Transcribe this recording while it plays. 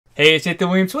Hey, it's Nathan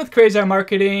Williams with Crazy Eye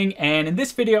Marketing, and in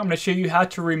this video I'm going to show you how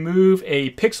to remove a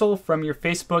pixel from your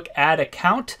Facebook ad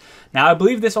account. Now I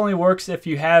believe this only works if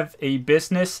you have a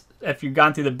business, if you've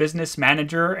gone through the Business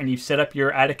Manager and you've set up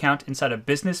your ad account inside of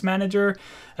Business Manager.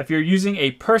 If you're using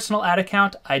a personal ad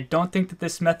account, I don't think that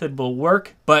this method will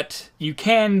work, but you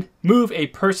can move a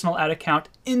personal ad account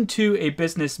into a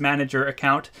Business Manager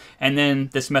account, and then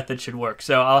this method should work.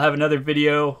 So I'll have another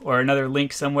video or another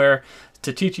link somewhere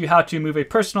to teach you how to move a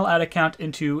personal ad account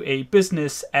into a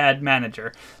business ad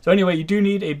manager. So anyway, you do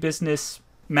need a business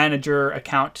manager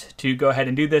account to go ahead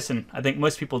and do this, and I think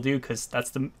most people do because that's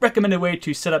the recommended way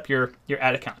to set up your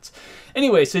ad accounts.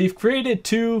 Anyway, so you've created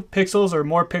 2 pixels or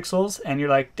more pixels, and you're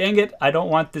like, dang it, I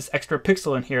don't want this extra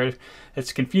pixel in here.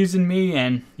 It's confusing me,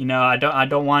 and you know, I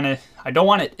don't want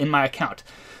it in my account.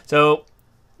 So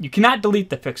you cannot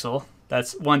delete the pixel.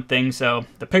 That's one thing. So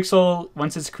the pixel,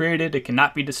 once it's created, it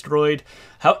cannot be destroyed.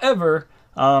 However,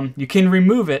 you can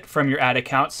remove it from your ad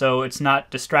account so it's not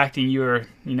distracting you or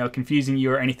confusing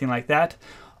you or anything like that.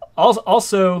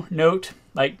 Also note,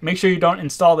 like, make sure you don't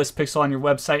install this pixel on your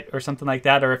website or something like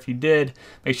that, or if you did,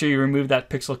 make sure you remove that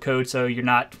pixel code so you're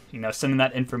not sending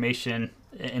that information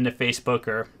into Facebook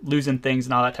or losing things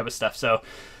and all that type of stuff. So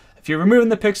if you're removing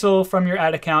the pixel from your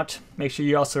ad account, make sure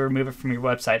you also remove it from your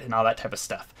website and all that type of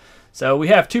stuff. So we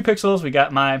have 2 pixels. We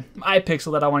got my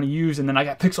pixel that I want to use, and then I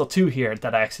got pixel 2 here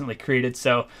that I accidentally created.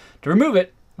 So to remove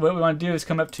it, what we want to do is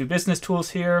come up to Business Tools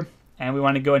here, and we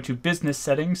want to go into Business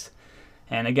Settings.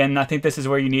 And again, I think this is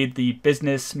where you need the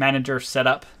Business Manager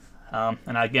setup. And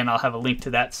again, I'll have a link to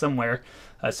that somewhere,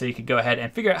 so you could go ahead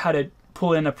and figure out how to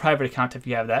pull in a private account if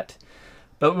you have that.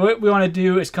 But what we want to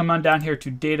do is come on down here to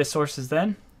Data Sources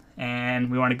then, and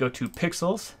we want to go to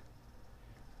Pixels.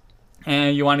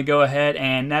 And you want to go ahead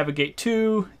and navigate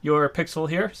to your pixel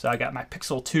here. So I got my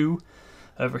pixel 2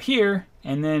 over here,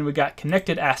 and then we got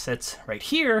connected assets right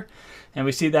here, and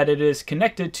we see that it is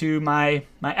connected to my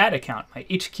ad account, my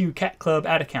HQ Cat Club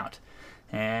ad account.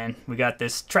 And we got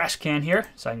this trash can here,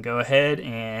 so I can go ahead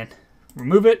and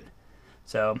remove it.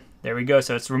 So there we go.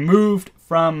 So it's removed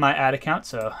from my ad account.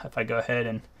 So if I go ahead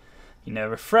and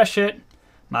refresh it,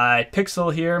 my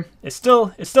pixel here, it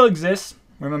still exists.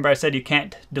 Remember, I said you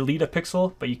can't delete a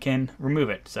pixel, but you can remove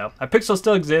it. So a pixel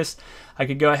still exists. I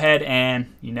could go ahead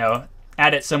and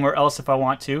add it somewhere else if I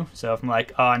want to. So if I'm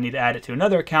like, oh, I need to add it to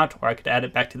another account, or I could add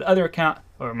it back to the other account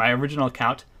or my original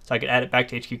account, so I could add it back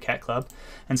to HQ Cat Club,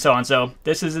 and so on. So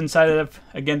this is inside of,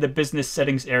 again, the business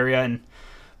settings area, and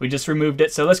we just removed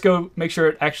it. So let's go make sure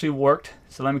it actually worked.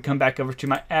 So let me come back over to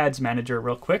my Ads Manager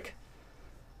real quick.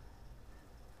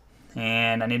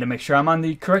 And I need to make sure I'm on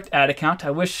the correct ad account. I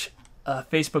wish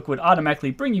Facebook would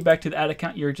automatically bring you back to the ad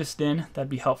account you're just in. That'd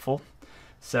be helpful.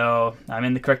 So I'm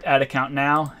in the correct ad account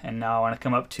now, and now I want to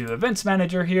come up to Events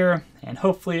Manager here, and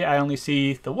hopefully I only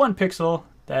see the 1 pixel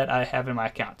that I have in my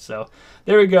account. So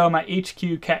there we go. My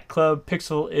HQ Cat Club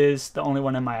pixel is the only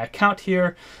one in my account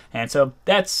here, and so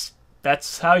that's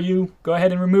how you go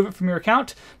ahead and remove it from your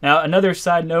account. Now another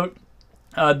side note,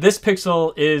 this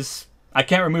pixel is, I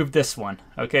can't remove this one,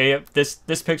 okay? This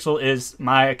pixel is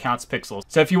my account's pixel.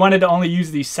 So if you wanted to only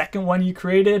use the second one you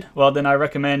created, well, then I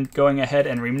recommend going ahead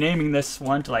and renaming this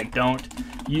one to like don't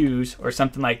use or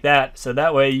something like that. So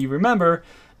that way you remember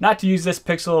not to use this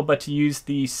pixel, but to use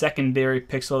the secondary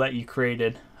pixel that you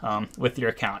created with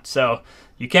your account. So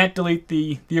you can't delete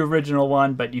the original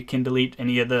one, but you can delete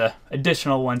any of the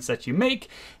additional ones that you make.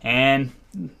 And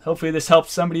hopefully this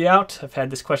helps somebody out. I've had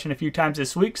this question a few times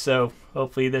this week, so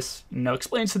hopefully this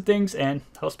explains some things and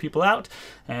helps people out.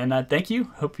 And thank you.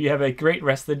 Hope you have a great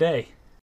rest of the day.